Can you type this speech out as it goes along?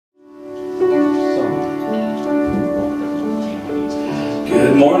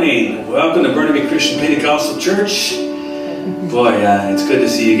morning. Welcome to Burnaby Christian Pentecostal Church. Boy, it's good to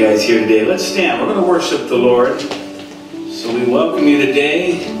see you guys here today. Let's stand. We're going to worship the Lord. So we welcome you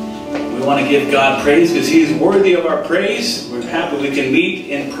today. We want to give God praise because He is worthy of our praise. We're happy we can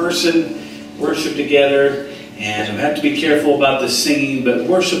meet in person, worship together, and we have to be careful about the singing, but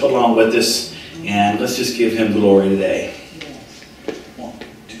worship along with us, and let's just give Him glory today.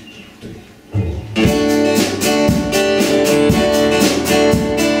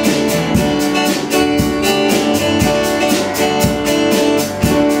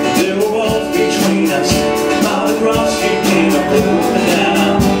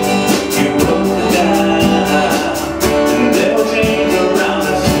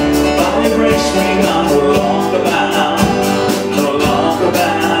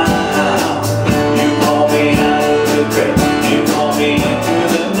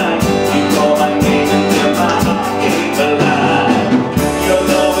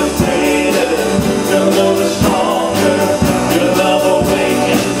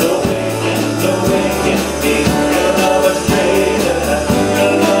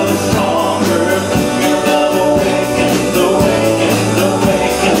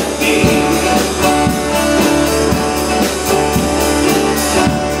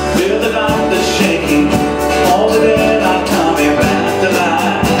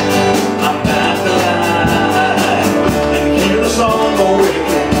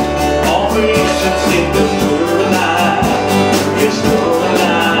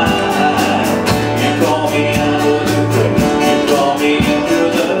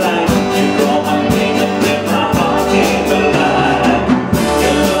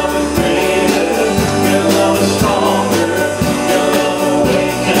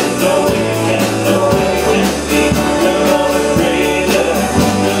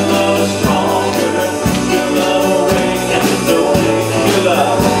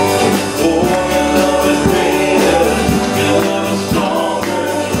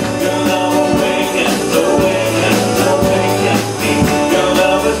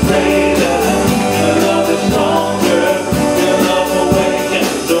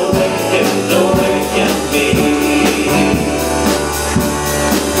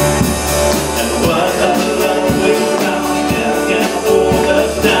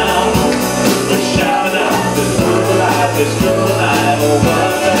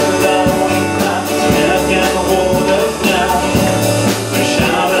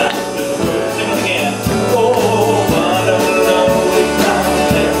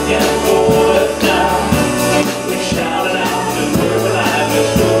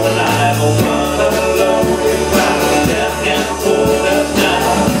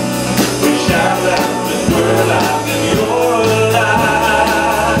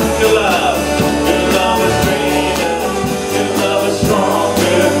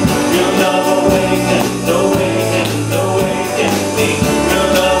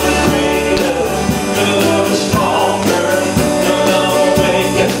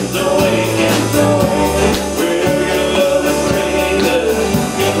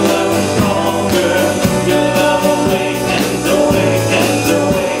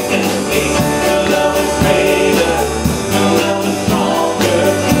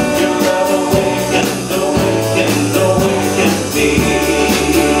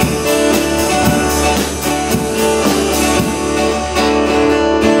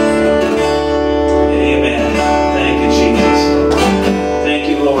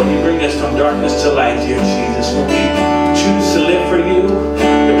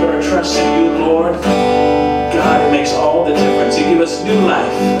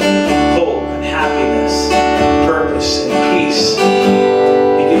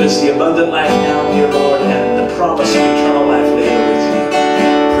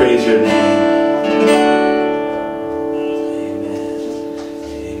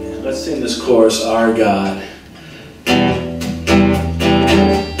 Our God.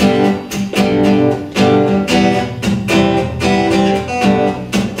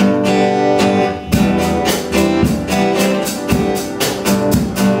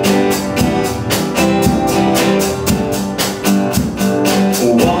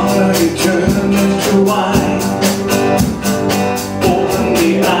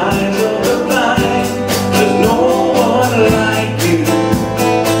 Like you,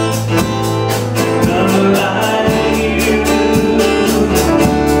 none like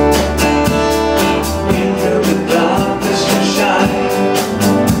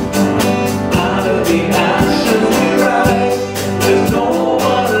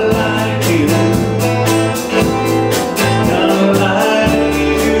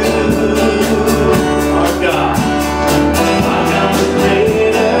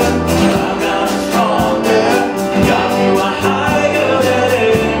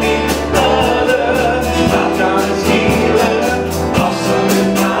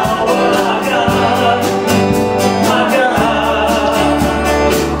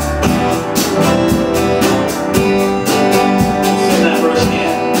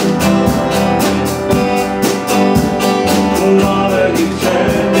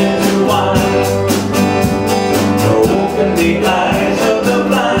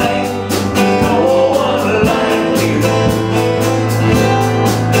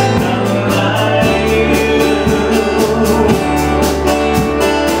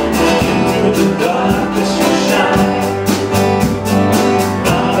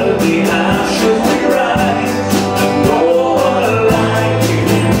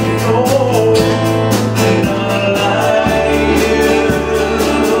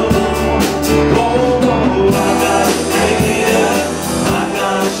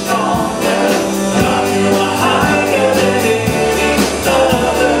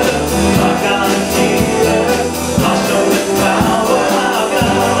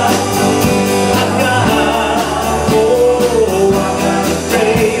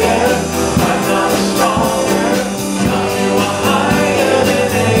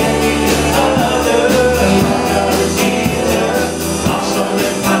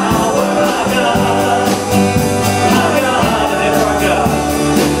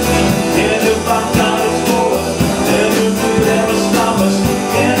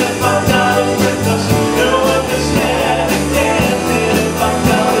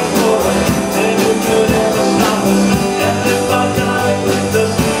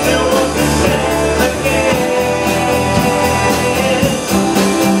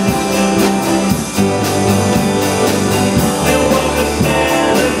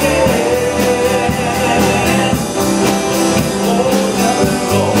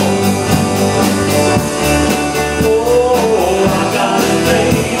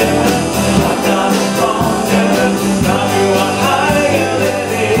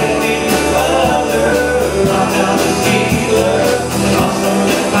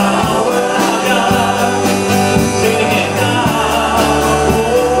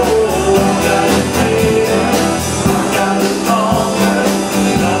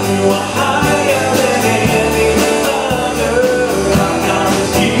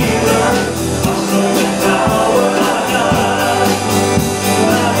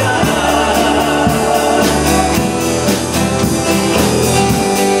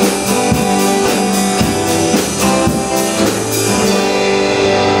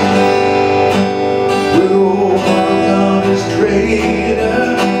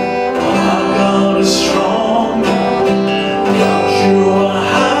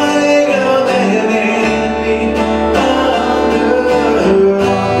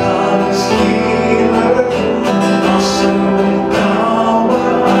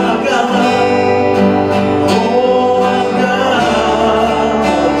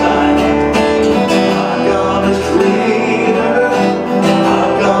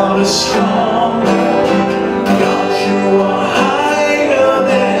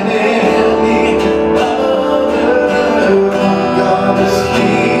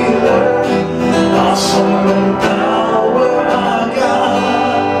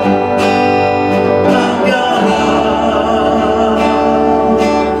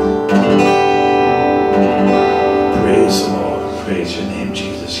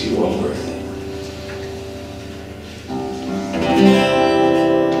Jesus, you are worthy.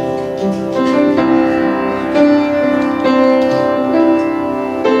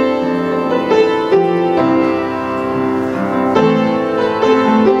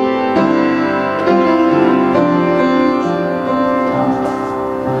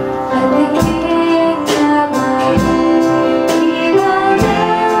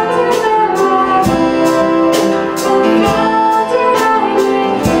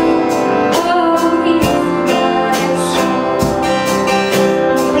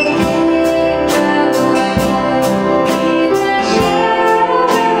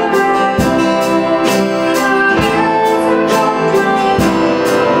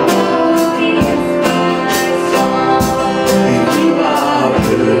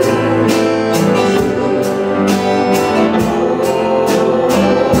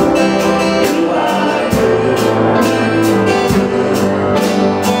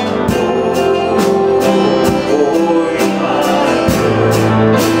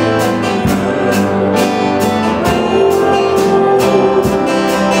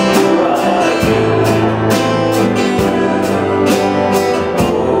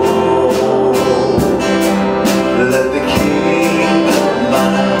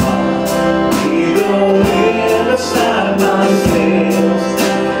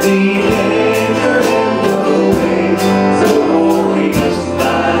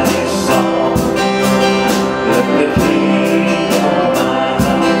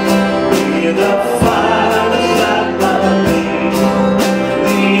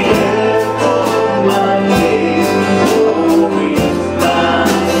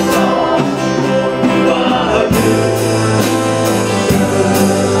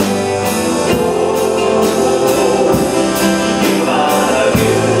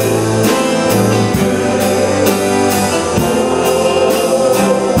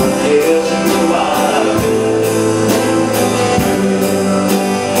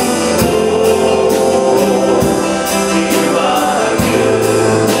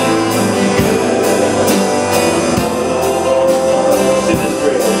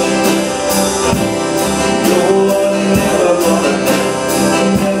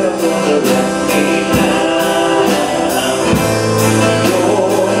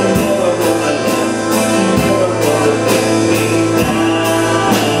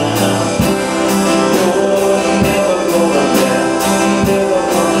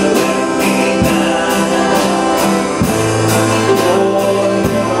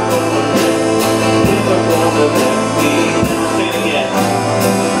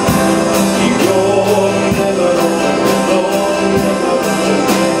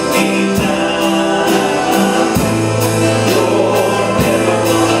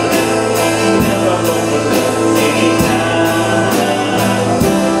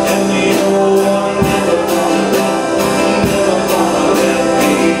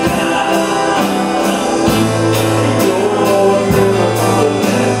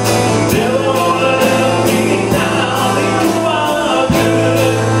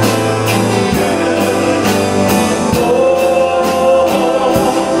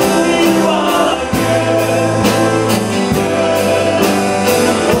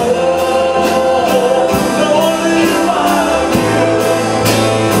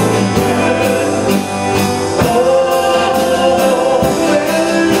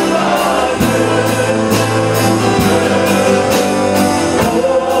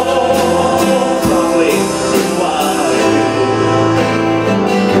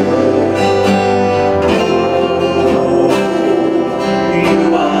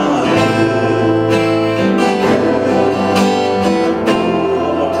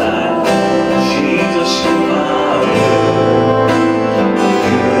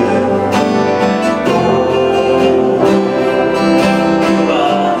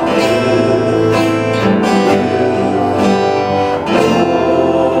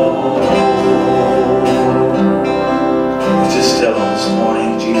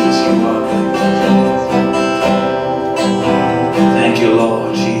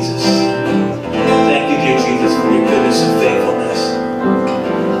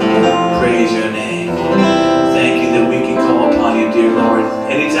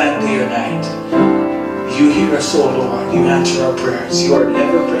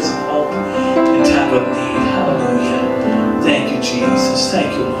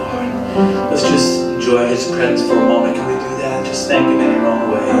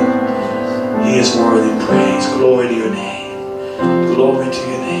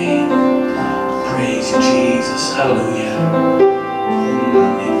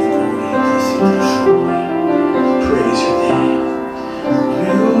 Praise your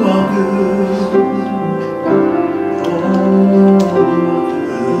name.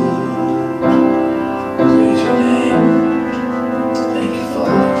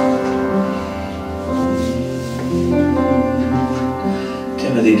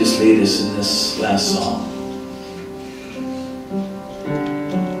 just lead us in this last song.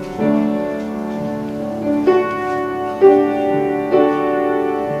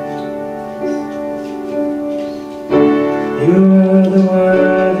 You are the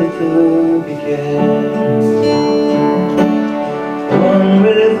word at the beginning, one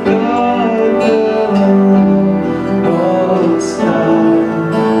with God the Most High.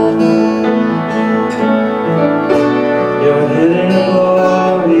 Your hidden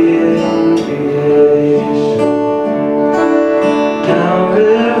glory in creation, now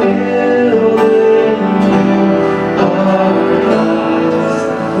revealed in our lives.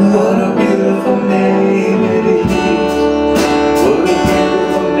 What a beautiful name it is. What a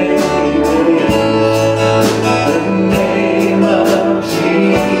beautiful name it is. The name of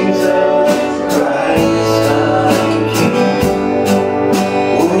Jesus Christ, my King.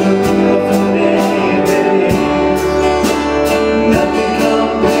 What a beautiful name it is. Nothing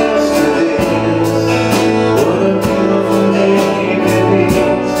compares to this. What a beautiful name it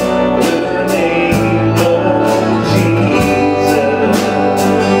is. The name of Jesus.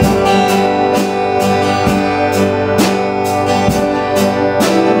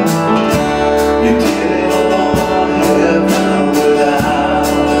 You did it all, heaven without.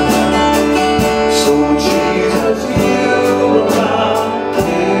 So Jesus, you brought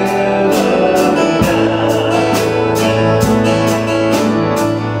heaven down.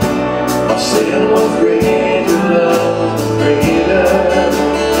 Our sin was greater, love was greater.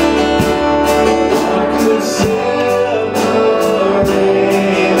 What could separate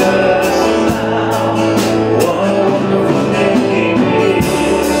us now? What a wonderful name it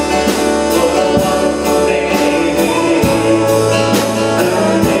is. What a wonderful name it is. The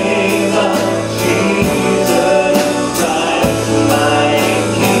name of Jesus Christ, my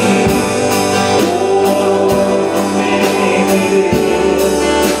King. Oh, what a wonderful name it is.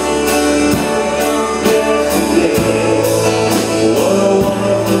 Yes, it is. What a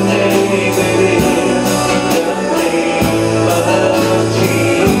wonderful name it is. The name of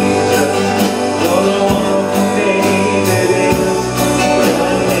Jesus. What a wonderful name it is.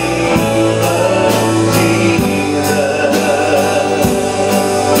 The name of Jesus.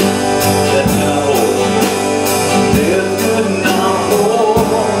 That now death could not hold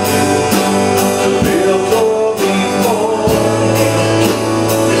you. The veil tore before you.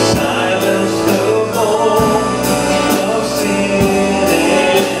 You silenced the voice of sin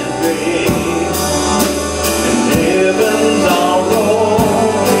and grave. And heavens are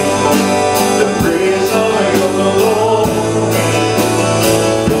roaring the praise of your glory.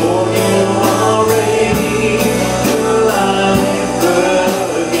 For you are raised to life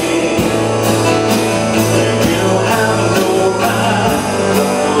again. And you have no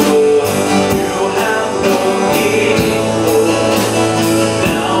rival, you have no equal.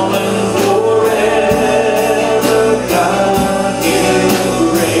 Now and forever, God, you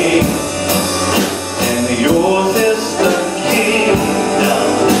reign. And yours is the kingdom,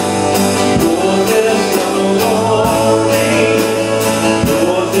 yours is the glory,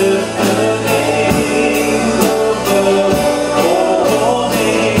 yours is the name above all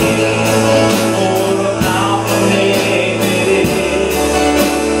names. What a powerful name it is.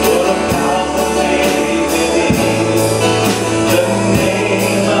 What a powerful name it is. The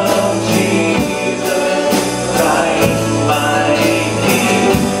name of Jesus Christ, my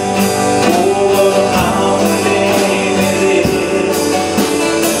King. Oh, what a powerful name it is.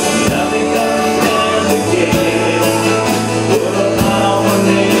 Nothing can stand against. What a powerful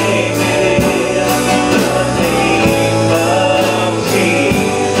name it is. The name of Jesus.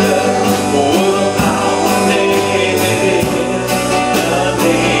 What a powerful name it is. The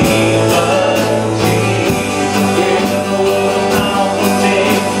name of Jesus. Yeah, what a powerful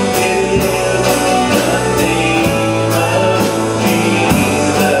name it is. The name of Jesus.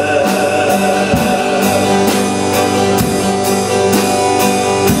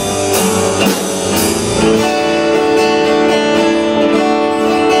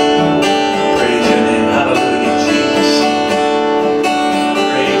 Praise your name. Hallelujah, Jesus.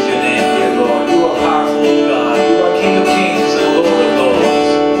 Praise your name, dear Lord. You are powerful, O God. You are King of kings and Lord of lords.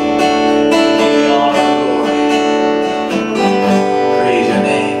 Give you honor and glory. Praise your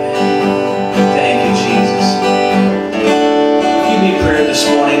name. Thank you, Jesus. If you need prayer this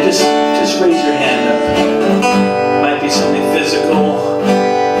morning, just raise your hand up. Might be something physical,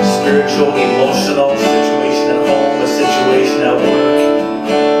 spiritual, emotional, situation at home, a situation at work.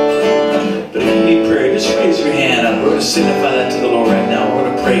 But if you need prayer, just raise your hand up. We're going to signify that to the Lord right now. We're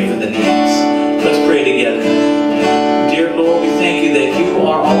going to pray for the needs. Let's pray together. Dear Lord, we thank you that you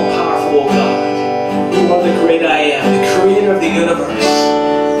are all powerful, O God. You are the great I am, the creator of the universe.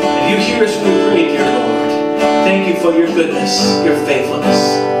 You hear us when we pray, dear Lord. Thank you for your goodness, your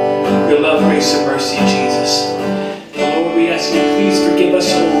faithfulness, your love, grace, and mercy, Jesus. Lord, we ask you, please forgive us,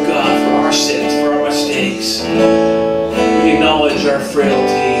 oh God, for our sins, for our mistakes. We acknowledge our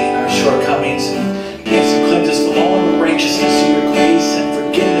frailty and our shortcomings, and please cleanse us from all unrighteousness through your grace and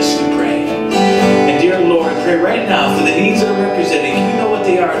forgiveness, we pray. And dear Lord, I pray right now for the needs that are represented. You know what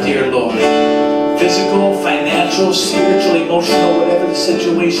they are, dear Lord. Physical, financial, spiritual, emotional, whatever the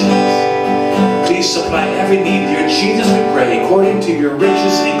situation is. Please supply every need. Dear Jesus, we pray, according to your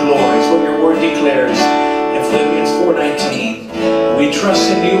riches and glories, what your word declares in Philippians 4:19. We trust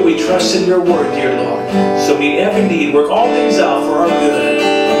in you, we trust in your word, dear Lord. So meet every need, work all things out for our good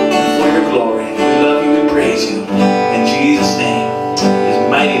and for your glory. We love you, we praise you. In Jesus' name, his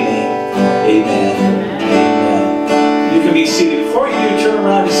mighty name, amen. Amen. You can be seated. Before you do, turn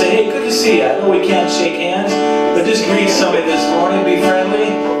around and say, hey, good to see you. I know we can't shake hands, but just greet somebody this morning, be friendly,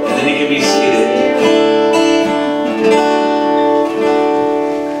 and then you can be seated.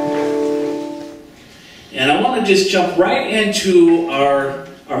 And I want to just jump right into our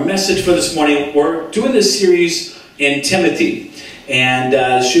message for this morning. We're doing this series in Timothy, and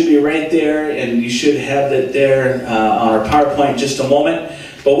it should be right there, and you should have it there on our PowerPoint in just a moment.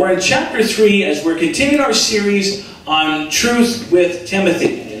 But we're in chapter 3 as we're continuing our series on truth with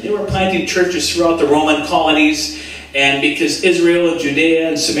Timothy. And they were planting churches throughout the Roman colonies, and because Israel and Judea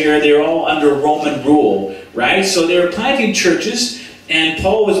and Samaria, they're all under Roman rule, right? So they were planting churches. And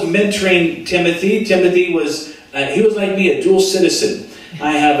Paul was mentoring Timothy. Timothy was, he was like me, a dual citizen.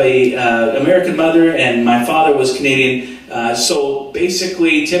 I have a American mother and my father was Canadian. So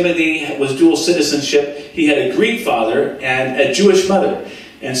basically Timothy was dual citizenship. He had a Greek father and a Jewish mother.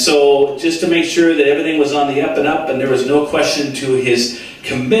 And so just to make sure that everything was on the up and up and there was no question to his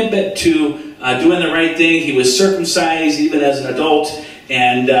commitment to doing the right thing. He was circumcised even as an adult.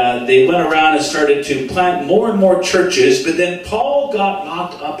 And they went around and started to plant more and more churches. But then Paul got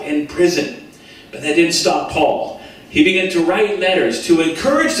locked up in prison. But that didn't stop Paul. He began to write letters to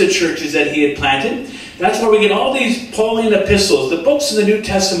encourage the churches that he had planted. That's where we get all these Pauline epistles. The books in the New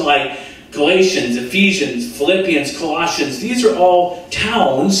Testament like Galatians, Ephesians, Philippians, Colossians. These are all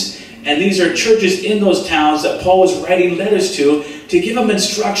towns. And these are churches in those towns that Paul was writing letters to give them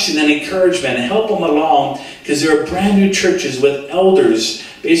instruction and encouragement and help them along, because there are brand new churches with elders,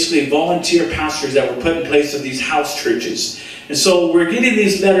 basically volunteer pastors that were put in place of these house churches. And so we're getting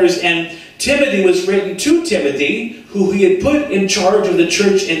these letters, and Timothy was written to Timothy, who he had put in charge of the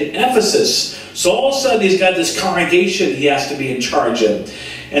church in Ephesus. So all of a sudden he's got this congregation he has to be in charge of.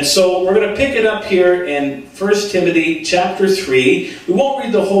 And so we're going to pick it up here in 1 Timothy chapter 3. We won't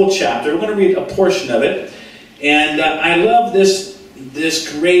read the whole chapter. We're going to read a portion of it. And I love this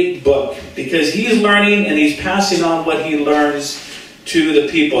great book because he's learning and he's passing on what he learns to the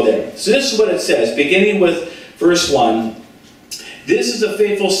people there. So this is what it says, beginning with verse 1. This is a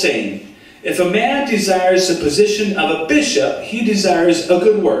faithful saying. If a man desires the position of a bishop, he desires a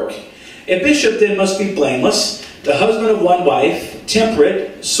good work. A bishop then must be blameless, the husband of one wife,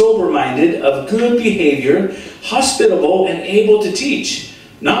 temperate, sober-minded, of good behavior, hospitable, and able to teach,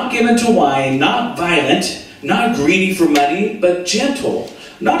 not given to wine, not violent, not greedy for money, but gentle,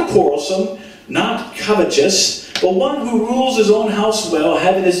 not quarrelsome, not covetous, but one who rules his own house well,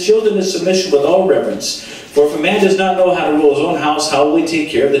 having his children in submission with all reverence. For if a man does not know how to rule his own house, how will he take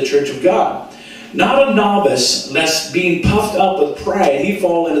care of the church of God? Not a novice, lest being puffed up with pride, he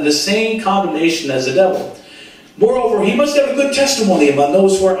fall into the same condemnation as the devil. Moreover, he must have a good testimony among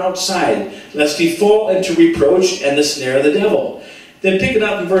those who are outside, lest he fall into reproach and the snare of the devil. Then pick it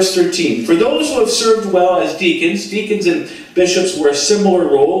up in verse 13. For those who have served well as deacons and bishops were a similar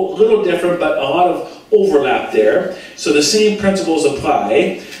role, a little different, but a lot of overlap there. So the same principles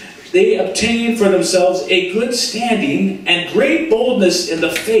apply. They obtain for themselves a good standing and great boldness in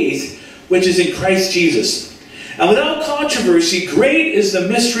the faith which is in Christ Jesus. And without controversy, great is the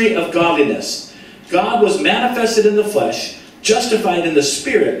mystery of godliness. God was manifested in the flesh, justified in the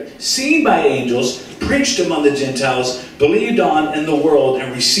spirit, seen by angels, preached among the Gentiles, believed on in the world,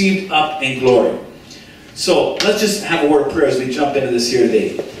 and received up in glory. So let's just have a word of prayer as we jump into this here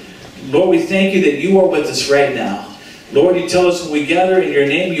today. Lord, we thank you that you are with us right now. Lord, you tell us when we gather in your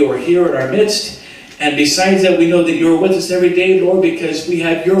name, you are here in our midst. And besides that, we know that you are with us every day, Lord, because we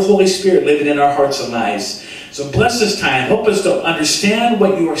have your Holy Spirit living in our hearts and lives. So bless this time. Help us to understand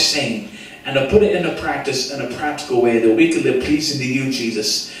what you are saying and to put it into practice in a practical way that we can live pleasing to you,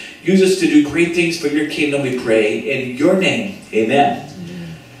 Jesus. Use us to do great things for your kingdom, we pray. In your name, amen.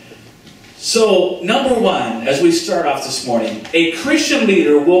 So, number one, as we start off this morning, a Christian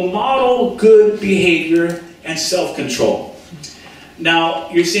leader will model good behavior and self-control. Now,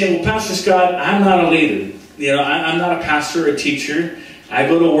 you're saying, well, Pastor Scott, I'm not a leader. You know, I'm not a pastor or a teacher. I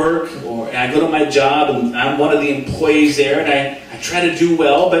go to work, or I go to my job, and I'm one of the employees there, and I try to do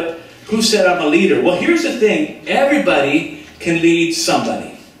well, but who said I'm a leader? Well, here's the thing. Everybody can lead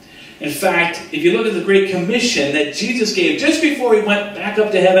somebody. In fact, if you look at the Great Commission that Jesus gave just before he went back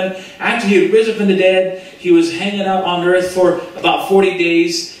up to heaven, after he had risen from the dead, he was hanging out on earth for about 40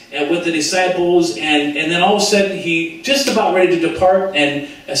 days with the disciples, and then all of a sudden he just about ready to depart and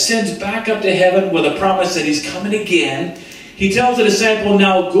ascends back up to heaven with a promise that he's coming again. He tells the disciple,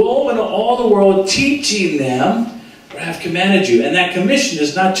 now go into all the world teaching them what I have commanded you. And that commission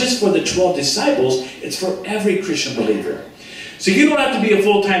is not just for the 12 disciples, it's for every Christian believer. So you don't have to be a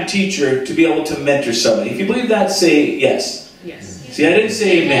full-time teacher to be able to mentor somebody. If you believe that, say yes. Yes. See, I didn't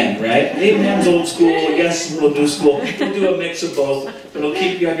say amen, right? Amen's old school, yes, we'll do school. We'll do a mix of both, but it'll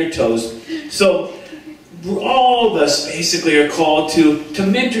keep you on your toes. So all of us basically are called to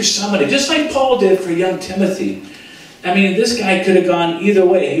mentor somebody, just like Paul did for young Timothy. I mean, this guy could have gone either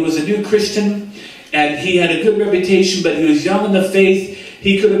way. He was a new Christian, and he had a good reputation, but he was young in the faith.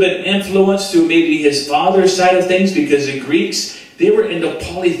 He could have been influenced through maybe his father's side of things, because the Greeks, they were into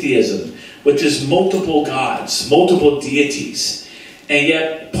polytheism, which is multiple gods, multiple deities. And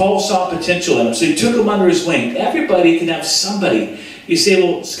yet, Paul saw potential in him, so he took him under his wing. Everybody can have somebody. You say,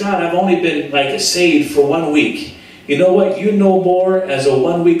 well, Scott, I've only been saved for 1 week. You know what? You know more as a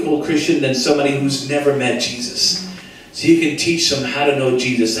 1-week-old Christian than somebody who's never met Jesus. So you can teach them how to know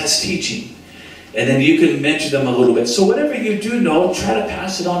Jesus. That's teaching. And then you can mentor them a little bit. So whatever you do know, try to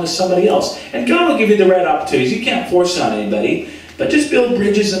pass it on to somebody else. And God will give you the right opportunities. You can't force it on anybody. But just build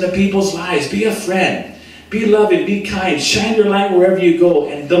bridges into people's lives. Be a friend. Be loving. Be kind. Shine your light wherever you go.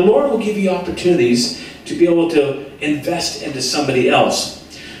 And the Lord will give you opportunities to be able to invest into somebody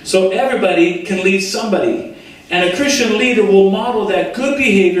else. So everybody can lead somebody. And a Christian leader will model that good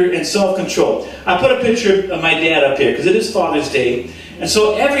behavior and self-control. I put a picture of my dad up here because it is Father's Day. And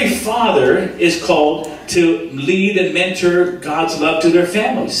so every father is called to lead and mentor God's love to their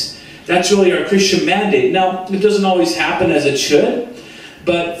families. That's really our Christian mandate. Now, it doesn't always happen as it should.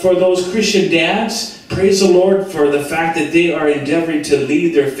 But for those Christian dads, praise the Lord for the fact that they are endeavoring to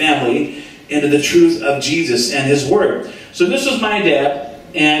lead their family into the truth of Jesus and His Word. So this was my dad,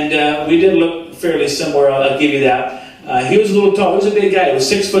 and we did look fairly similar. I'll give you that. He was a little tall. He was a big guy. He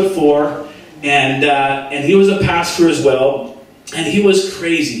was 6'4", and he was a pastor as well. And he was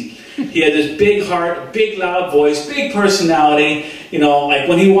crazy. He had this big heart, big loud voice, big personality. You know, like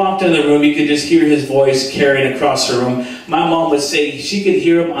when he walked in the room, you could just hear his voice carrying across the room. My mom would say she could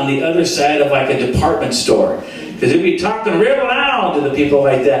hear him on the other side of like a department store. Because he'd be talking real loud to the people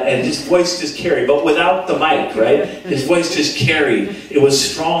like that, and his voice just carried, but without the mic, right? His voice just carried. It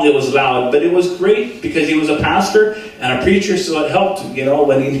was strong, it was loud, but it was great because he was a pastor and a preacher, so it helped, you know,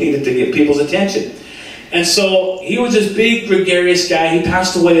 when he needed to get people's attention. And so he was this big, gregarious guy. He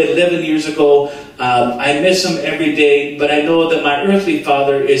passed away 11 years ago. I miss him every day, but I know that my earthly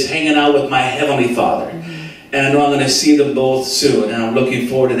father is hanging out with my heavenly Father. And I know I'm going to see them both soon, and I'm looking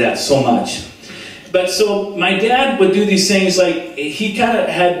forward to that so much. But so my dad would do these things, like he kind of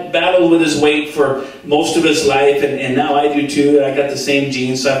had battled with his weight for most of his life, and now I do too. And I got the same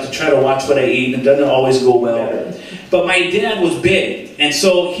genes, so I have to try to watch what I eat, and it doesn't always go well. But my dad was big, and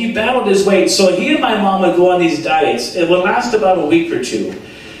so he battled his weight. So he and my mom would go on these diets. It would last about a week or two.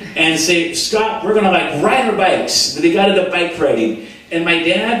 And say, Scott, we're going to ride our bikes. They got into bike riding. And my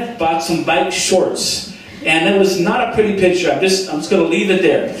dad bought some bike shorts. And it was not a pretty picture. I'm just going to leave it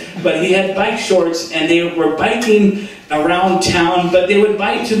there. But he had bike shorts, and they were biking around town, but they would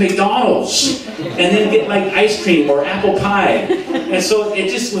bike to McDonald's and then get like ice cream or apple pie. And so it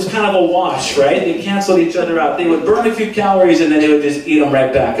just was kind of a wash, right? They canceled each other out. They would burn a few calories, and then they would just eat them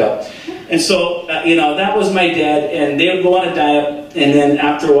right back up. And so, you know, that was my dad, and they would go on a diet, and then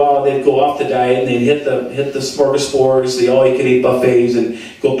after a while they'd go off the diet, and they'd hit the smorgasbords, the all-you-can-eat buffets, and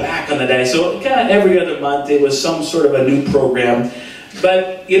go back on the diet. So kind of every other month it was some sort of a new program.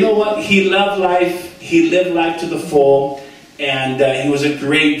 But you know what? He loved life. He lived life to the full, and he was a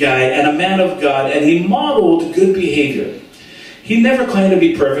great guy and a man of God, and he modeled good behavior. He never claimed to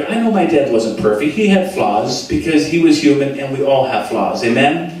be perfect. I know my dad wasn't perfect. He had flaws because he was human, and we all have flaws.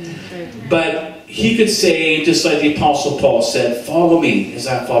 Amen? But he could say, just like the Apostle Paul said, follow me as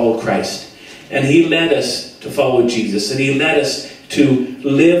I follow Christ. And he led us to follow Jesus, and he led us to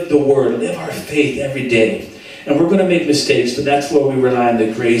live the Word, live our faith every day. And we're going to make mistakes, but that's where we rely on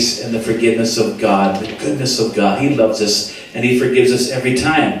the grace and the forgiveness of God, the goodness of God. He loves us, and He forgives us every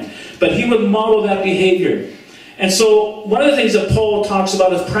time. But He would model that behavior. And so one of the things that Paul talks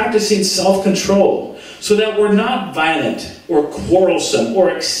about is practicing self-control. so that we're not violent or quarrelsome or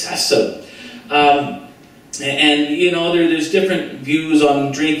excessive. And you know, there's different views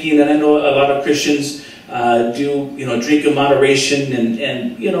on drinking, and I know a lot of Christians do, you know, drink in moderation,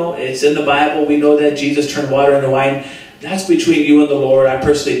 and you know, it's in the Bible. We know that Jesus turned water into wine. That's between you and the Lord. I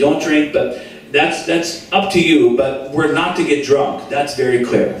personally don't drink, but that's up to you. But we're not to get drunk. That's very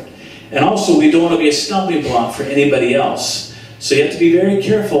clear. And also, we don't want to be a stumbling block for anybody else. So you have to be very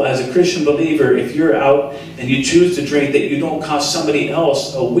careful as a Christian believer, if you're out and you choose to drink, that you don't cause somebody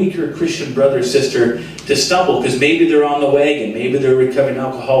else, a weaker Christian brother or sister, to stumble, because maybe they're on the wagon, maybe they're a recovering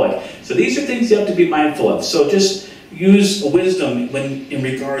alcoholic. So these are things you have to be mindful of. So just use wisdom in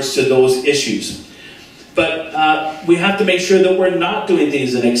regards to those issues. But we have to make sure that we're not doing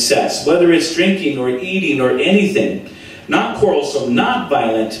things in excess, whether it's drinking or eating or anything. Not quarrelsome, not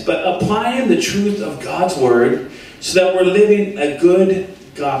violent, but applying the truth of God's Word so that we're living a good,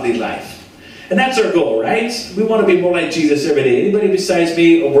 godly life. And that's our goal, right? We want to be more like Jesus every day. Anybody besides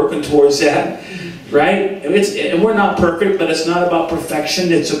me are working towards that, right? And we're not perfect, but it's not about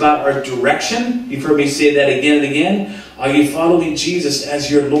perfection. It's about our direction. You've heard me say that again and again. Are you following Jesus as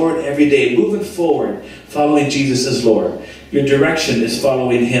your Lord every day? Moving forward, following Jesus as Lord. Your direction is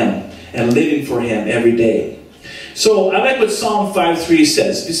following Him and living for Him every day. So I like what Psalm 5:3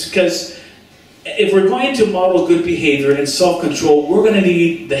 says. It's because if we're going to model good behavior and self-control, we're going to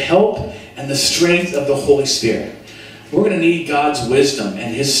need the help and the strength of the Holy Spirit. We're going to need God's wisdom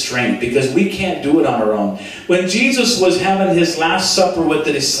and His strength, because we can't do it on our own. When Jesus was having His Last Supper with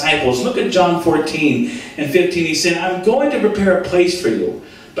the disciples, look at John 14 and 15. He said, I'm going to prepare a place for you,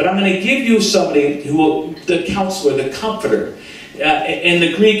 but I'm going to give you somebody who will, the counselor, the comforter. In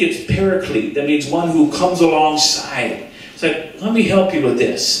the Greek, it's paraclete. That means one who comes alongside. It's like, let me help you with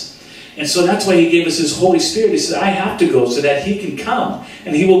this. And so that's why He gave us His Holy Spirit. He said, I have to go so that He can come,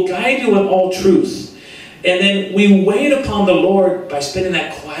 and He will guide you in all truth. And then we wait upon the Lord by spending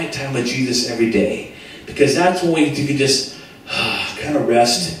that quiet time with Jesus every day, because that's when you can just kind of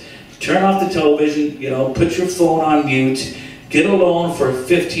rest. Turn off the television, you know, put your phone on mute, get alone for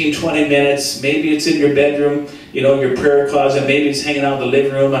 15, 20 minutes. Maybe it's in your bedroom, you know, your prayer closet. Maybe it's hanging out in the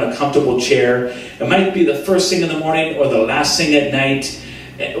living room on a comfortable chair. It might be the first thing in the morning or the last thing at night.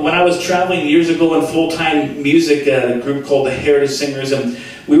 When I was traveling years ago in full-time music at a group called the Heritage Singers, and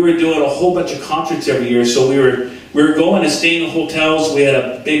we were doing a whole bunch of concerts every year, so we were going and staying in hotels. We had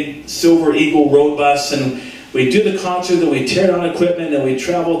a big Silver Eagle road bus, and we'd do the concert, then we'd tear down equipment, then we'd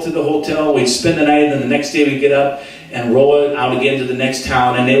travel to the hotel, we'd spend the night, and then the next day we'd get up and roll it out again to the next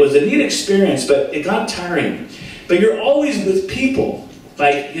town. And it was a neat experience, but it got tiring. But you're always with people.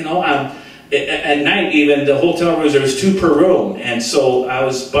 Like, you know, at night even, the hotel rooms, there was 2 per room. And so I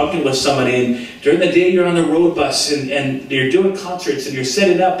was bunking with somebody, and during the day you're on the road bus, and you're doing concerts, and you're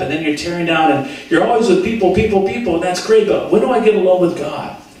setting up, and then you're tearing down, and you're always with people, and that's great. But when do I get alone with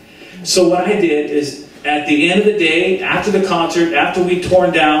God? So what I did is, at the end of the day, after the concert, after we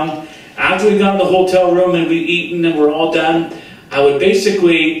torn down, after we got in the hotel room and we'd eaten and we're all done, I would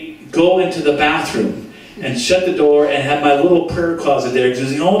basically go into the bathroom and shut the door and have my little prayer closet there, because it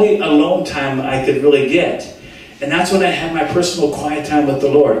was the only alone time I could really get. And that's when I had my personal quiet time with the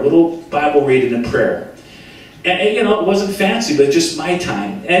Lord, a little Bible reading and prayer. And you know, it wasn't fancy, but just my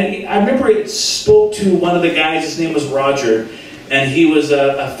time. And I remember it spoke to one of the guys. His name was Roger, and he was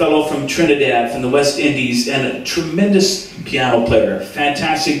a fellow from Trinidad, from the West Indies, and a tremendous piano player,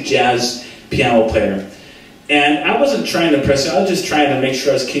 fantastic jazz piano player. And I wasn't trying to impress him. I was just trying to make sure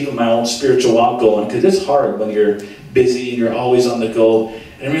I was keeping my own spiritual walk going, because it's hard when you're busy and you're always on the go. And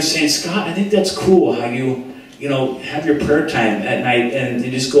I remember saying, Scott, I think that's cool how you know, have your prayer time at night and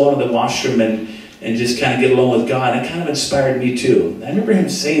you just go into the washroom and just kind of get along with God. And it kind of inspired me too. I remember him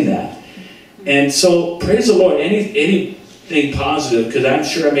saying that. And so, praise the Lord, anything positive, because I'm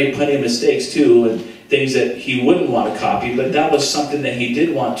sure I made plenty of mistakes too, and things that he wouldn't want to copy, but that was something that he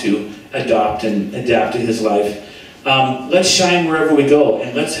did want to adopt and adapt to his life. Let's shine wherever we go,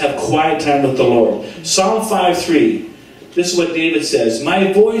 and let's have quiet time with the Lord. Psalm 5:3. This is what David says.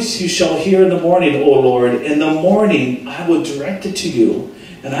 My voice you shall hear in the morning, O Lord. In the morning I will direct it to you,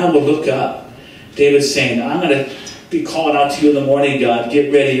 and I will look up. David's saying, I'm going to be calling out to you in the morning, God.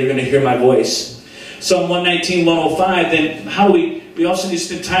 Get ready, you're going to hear my voice. Psalm 119, 105. Then how do we also need to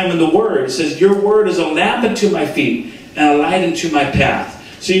spend time in the Word. It says, your Word is a lamp unto my feet and a light unto my path.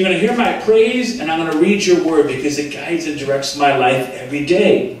 So you're going to hear my praise, and I'm going to read your Word, because it guides and directs my life every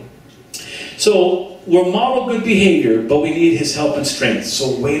day. So we're model good behavior, but we need His help and strength.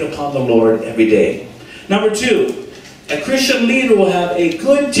 So wait upon the Lord every day. Number 2, a Christian leader will have a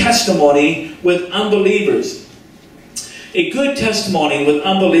good testimony with unbelievers. A good testimony with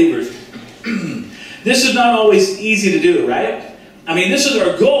unbelievers. This is not always easy to do, right? I mean, this is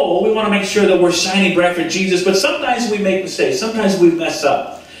our goal. We want to make sure that we're shining bright for Jesus, but sometimes we make mistakes. Sometimes we mess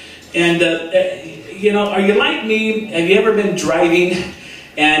up. And, you know, are you like me? Have you ever been driving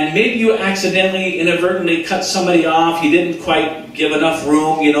and maybe you accidentally, inadvertently cut somebody off? You didn't quite give enough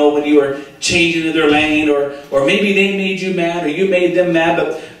room, you know, when you were changing to their lane, or maybe they made you mad or you made them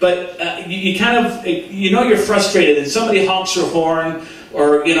mad, but you kind of, you know, you're frustrated and somebody honks your horn,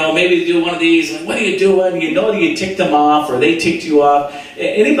 or, you know, maybe they do one of these, like, what are you doing? You know that you ticked them off, or they ticked you off.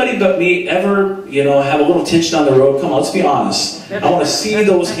 Anybody but me ever, you know, have a little tension on the road? Come on, let's be honest. I want to see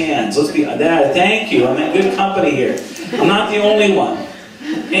those hands. Let's be, thank you. I'm in good company here. I'm not the only one.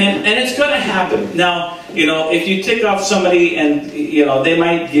 And it's going to happen. Now, you know, if you tick off somebody and, you know, they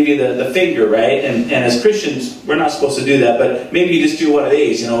might give you the finger, right? And as Christians, we're not supposed to do that, but maybe you just do one of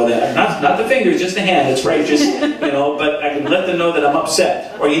these, you know, not the finger, just the hand, it's right, just, you know, but I can let them know that I'm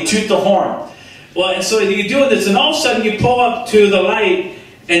upset. Or you toot the horn. Well, and so you do this, and all of a sudden you pull up to the light,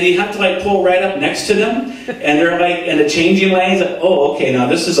 and you have to like pull right up next to them, and they're like in the changing lanes. Like, oh, okay, now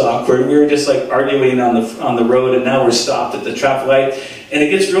this is awkward. We were just like arguing on the road, and now we're stopped at the traffic light, and it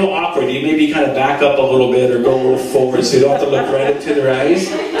gets real awkward. You maybe kind of back up a little bit or go a little forward, so you don't have to look right into their eyes.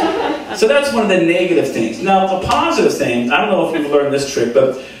 So that's one of the negative things. Now, the positive thing, I don't know if you've learned this trick,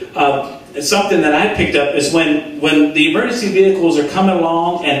 but it's something that I picked up is when the emergency vehicles are coming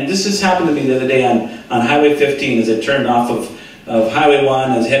along, and this has happened to me the other day on Highway 15 as it turned off of Highway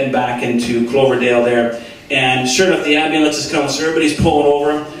 1, I was heading back into Cloverdale there, and sure enough the ambulance is coming, so everybody's pulling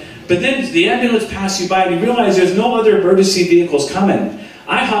over, but then the ambulance passes you by and you realize there's no other emergency vehicles coming.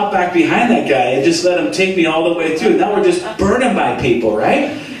 I hop back behind that guy and just let him take me all the way through. Now we're just burning by people,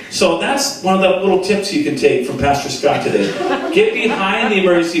 right? So that's one of the little tips you can take from Pastor Scott today. Get behind the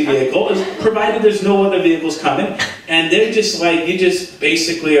emergency vehicle, provided there's no other vehicles coming, and they're just like, you just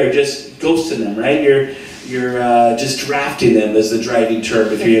basically are just ghosting them, right? You're just drafting them, as the driving term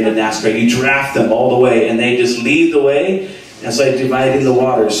if you're in the NASCAR. You draft them all the way, and they just lead the way. And it's like dividing the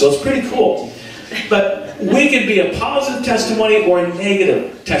waters. So it's pretty cool. But we could be a positive testimony or a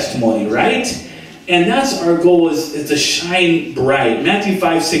negative testimony, right? And that's our goal, is to shine bright. Matthew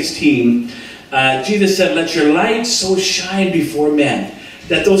 5:16, Jesus said, let your light so shine before men,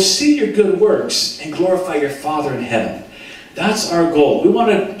 that they'll see your good works and glorify your Father in heaven. That's our goal. We want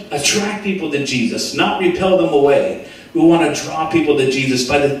to attract people to Jesus, not repel them away. We want to draw people to Jesus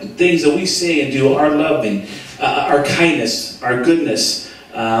by the things that we say and do, our loving, our kindness, our goodness,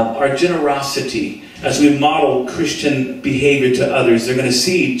 our generosity. As we model Christian behavior to others, they're going to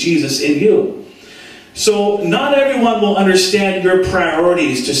see Jesus in you. So not everyone will understand your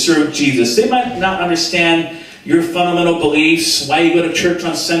priorities to serve Jesus. They might not understand your fundamental beliefs, why you go to church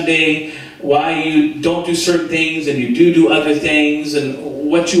on Sunday, why you don't do certain things and you do other things, and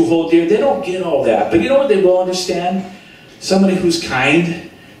what you hold dear. They don't get all that. But you know what they will understand? Somebody who's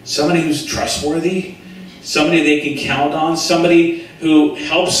kind, somebody who's trustworthy, somebody they can count on, somebody who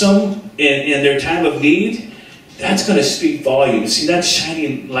helps them in their time of need. That's going to speak volumes. See, that's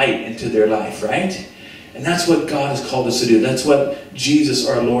shining light into their life, right? And that's what God has called us to do. That's what Jesus,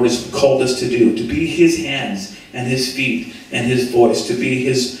 our Lord, has called us to do. To be His hands and His feet and His voice. To be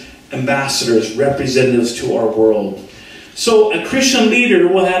His ambassadors, representatives to our world. So a Christian leader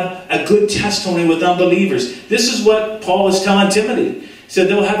will have a good testimony with unbelievers. This is what Paul is telling Timothy. He said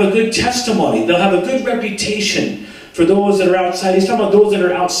they'll have a good testimony. They'll have a good reputation for those that are outside. He's talking about those that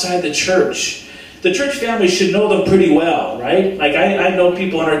are outside the church. The church family should know them pretty well, right? Like I know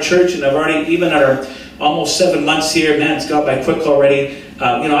people in our church, and I've already, even at our almost 7 months here, man, it's gone by quick already.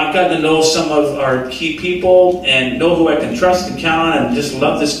 You know, I've gotten to know some of our key people and know who I can trust and count on, and just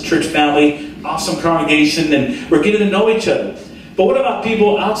love this church family, awesome congregation, and we're getting to know each other. But what about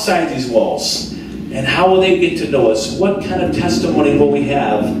people outside these walls? And how will they get to know us? What kind of testimony will we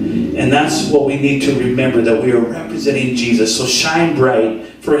have? And that's what we need to remember, that we are representing Jesus. So shine bright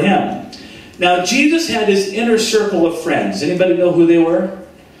for Him. Now, Jesus had His inner circle of friends. Anybody know who they were?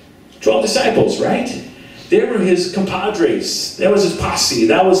 12 disciples, right? They were His compadres. That was His posse.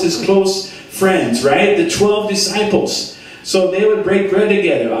 That was His close friends, right? The 12 disciples. So they would break bread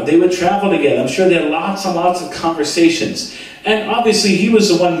together. They would travel together. I'm sure they had lots and lots of conversations. And obviously He was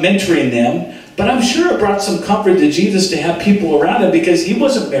the one mentoring them. But I'm sure it brought some comfort to Jesus to have people around Him, because He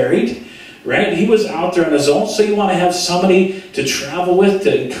wasn't married, right? He was out there on His own. So you want to have somebody to travel with,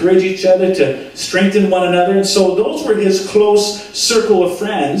 to encourage each other, to strengthen one another. And so those were His close circle of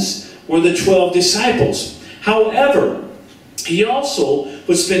friends, were the 12 disciples. However, He also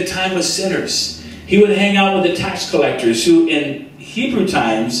would spend time with sinners. He would hang out with the tax collectors, who in Hebrew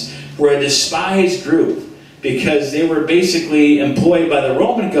times were a despised group. because they were basically employed by the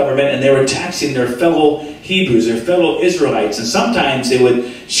Roman government, and they were taxing their fellow Hebrews, their fellow Israelites. And sometimes they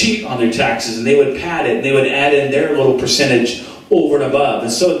would cheat on their taxes, and they would pad it, and they would add in their little percentage over and above.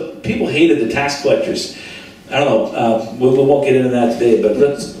 And so people hated the tax collectors. I don't know, we won't get into that today, but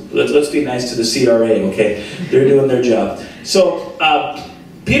let's be nice to the CRA, okay? They're doing their job. So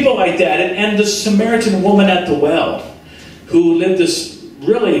people like that, and the Samaritan woman at the well, who lived this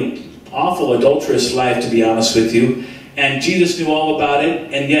really awful adulterous life, to be honest with you, and Jesus knew all about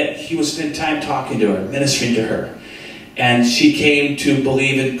it, and yet he would spend time talking to her, ministering to her. And she came to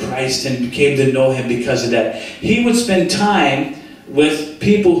believe in Christ and came to know him because of that. He would spend time with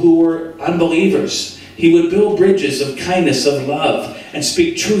people who were unbelievers. He would build bridges of kindness, of love, and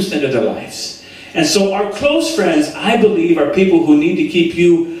speak truth into their lives. And so our close friends, I believe, are people who need to keep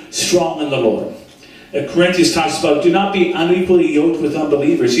you strong in the Lord. Corinthians talks about, do not be unequally yoked with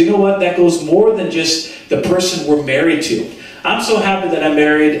unbelievers. You know what? That goes more than just the person we're married to. I'm so happy that I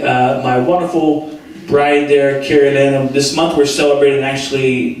married my wonderful bride there, Carrie Lynn. This month we're celebrating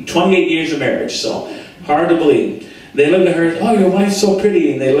actually 28 years of marriage, so hard to believe. They look at her, oh, your wife's so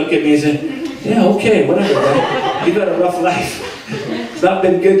pretty, and they look at me and say, yeah, okay, whatever, right? You've got a rough life. It's not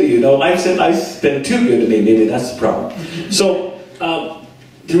been good to you. No, life's been too good to me. Maybe that's the problem. So,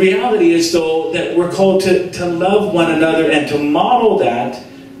 the reality is, though, that we're called to love one another and to model that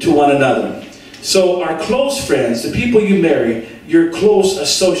to one another. So our close friends, the people you marry, your close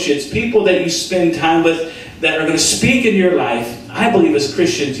associates, people that you spend time with that are going to speak in your life, I believe as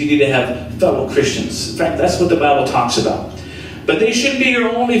Christians you need to have fellow Christians. In fact, that's what the Bible talks about. But they shouldn't be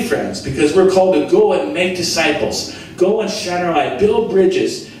your only friends, because we're called to go and make disciples. Go and shine our light. Build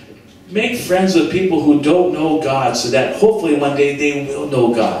bridges. Make friends with people who don't know God, so that hopefully one day they will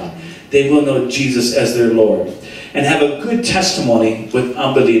know God. They will know Jesus as their Lord. And have a good testimony with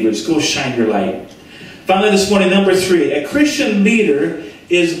unbelievers. Go shine your light. Finally this morning, number 3. A Christian leader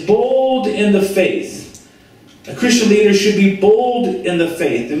is bold in the faith. A Christian leader should be bold in the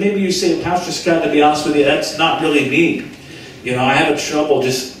faith. And maybe you say, Pastor Scott, to be honest with you, that's not really me. You know, I have trouble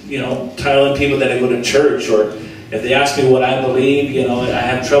just, telling people that I go to church, or if they ask me what I believe, I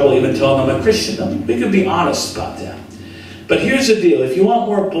have trouble even telling them I'm a Christian. We can be honest about that. But here's the deal. If you want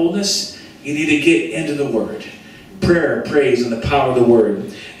more boldness, you need to get into the Word. Prayer, praise, and the power of the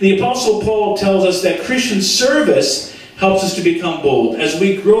Word. The Apostle Paul tells us that Christian service helps us to become bold as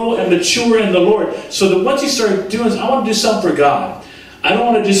we grow and mature in the Lord. So that once you start doing, I want to do something for God. I don't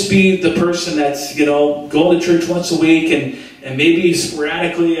want to just be the person that's, going to church once a week and maybe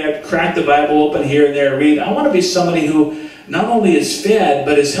sporadically I crack the Bible open here and there and read. I want to be somebody who not only is fed,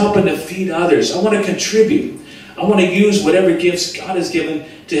 but is helping to feed others. I want to contribute. I want to use whatever gifts God has given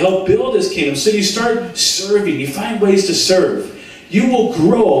to help build His kingdom. So you start serving. You find ways to serve. You will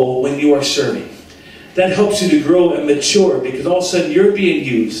grow when you are serving. That helps you to grow and mature, because all of a sudden you're being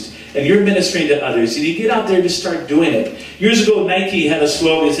used and you're ministering to others. And you get out there and just start doing it. Years ago, Nike had a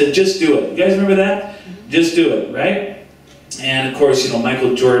slogan that said, just do it. You guys remember that? Just do it, right? And of course,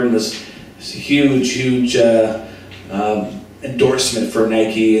 Michael Jordan was a huge endorsement for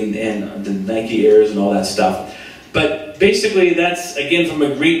Nike and the Nike Airs and all that stuff. But basically, that's again from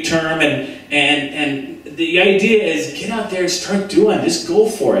a Greek term, and the idea is get out there and start doing. Just go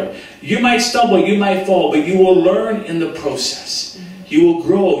for it. You might stumble, you might fall, but you will learn in the process. You will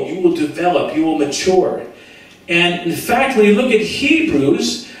grow, you will develop, you will mature. And in fact, when you look at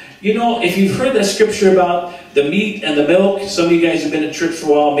Hebrews, if you've heard that scripture about the meat and the milk, some of you guys have been in church for a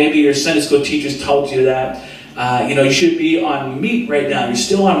while, maybe your Sunday school teachers told you that. You should be on meat right now. You're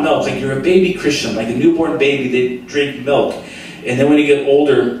still on milk, like you're a baby Christian, like a newborn baby. They drink milk, and then when you get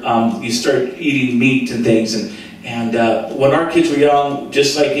older, you start eating meat and things. And when our kids were young,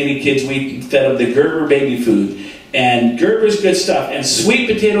 just like any kids, we fed them the Gerber baby food, and Gerber's good stuff, and sweet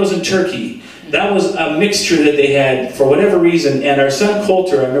potatoes and turkey. That was a mixture that they had for whatever reason. And our son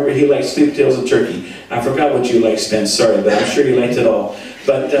Coulter, I remember he liked sweet potatoes and turkey. I forgot what you like, Spence. Sorry, but I'm sure you liked it all.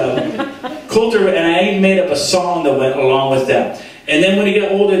 But Coulter, and I made up a song that went along with that. And then when he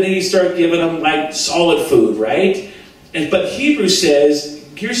got older, then you start giving them like solid food, right? But Hebrews says,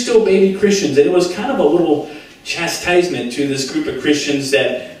 you're still baby Christians. And it was kind of a little chastisement to this group of Christians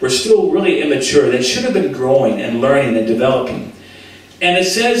that were still really immature. They should have been growing and learning and developing. And it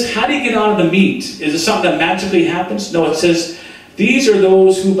says, how do you get on the meat? Is it something that magically happens? No, it says, these are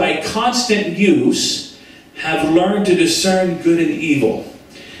those who by constant use have learned to discern good and evil.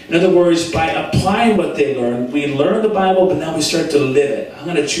 In other words, by applying what they learn, we learn the Bible, but now we start to live it. I'm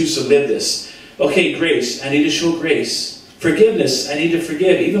going to choose to live this. Okay, grace. I need to show grace. Forgiveness. I need to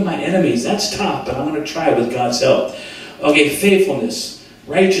forgive even my enemies. That's tough, but I'm going to try with God's help. Okay, faithfulness.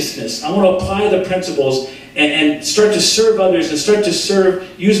 Righteousness. I want to apply the principles, and start to serve others and start to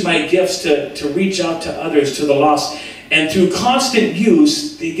use my gifts to reach out to others, to the lost. And through constant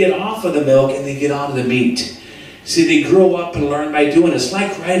use, they get off of the milk and they get onto the meat. See, they grow up and learn by doing it. It's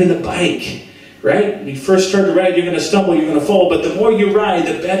like riding a bike, right? When you first start to ride, you're going to stumble, you're going to fall. But the more you ride,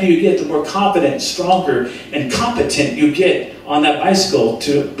 the better you get, the more confident, stronger, and competent you get on that bicycle.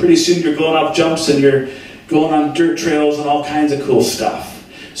 Pretty soon you're going off jumps and you're going on dirt trails and all kinds of cool stuff.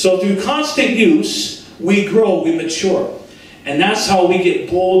 So through constant use, we grow, we mature. And that's how we get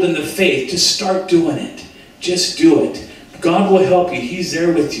bold in the faith. Just start doing it. Just do it. God will help you. He's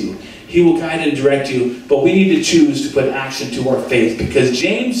there with you. He will guide and direct you. But we need to choose to put action to our faith. Because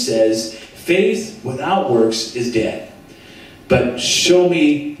James says, faith without works is dead. But show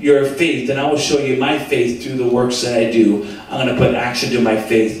me your faith, and I will show you my faith through the works that I do. I'm going to put action to my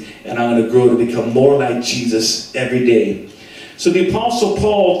faith, and I'm going to grow to become more like Jesus every day. So the Apostle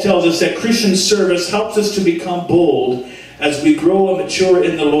Paul tells us that Christian service helps us to become bold as we grow and mature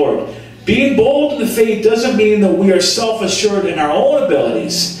in the Lord. Being bold in the faith doesn't mean that we are self-assured in our own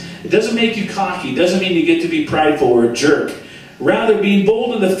abilities. It doesn't make you cocky. It doesn't mean you get to be prideful or a jerk. Rather, being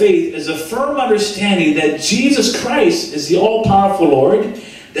bold in the faith is a firm understanding that Jesus Christ is the all-powerful Lord,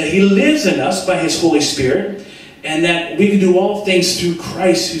 that He lives in us by His Holy Spirit, and that we can do all things through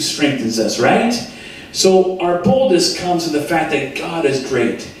Christ who strengthens us, right? So our boldness comes in the fact that God is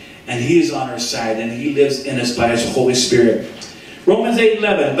great, and He is on our side, and He lives in us by His Holy Spirit. Romans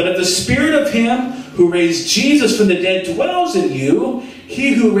 8:11, but if the Spirit of Him who raised Jesus from the dead dwells in you,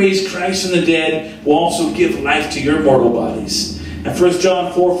 He who raised Christ from the dead will also give life to your mortal bodies. And 1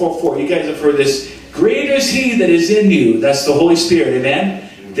 John 4:4, you guys have heard this. Greater is He that is in you, that's the Holy Spirit, amen,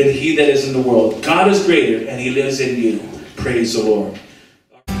 than he that is in the world. God is greater, and He lives in you. Praise the Lord.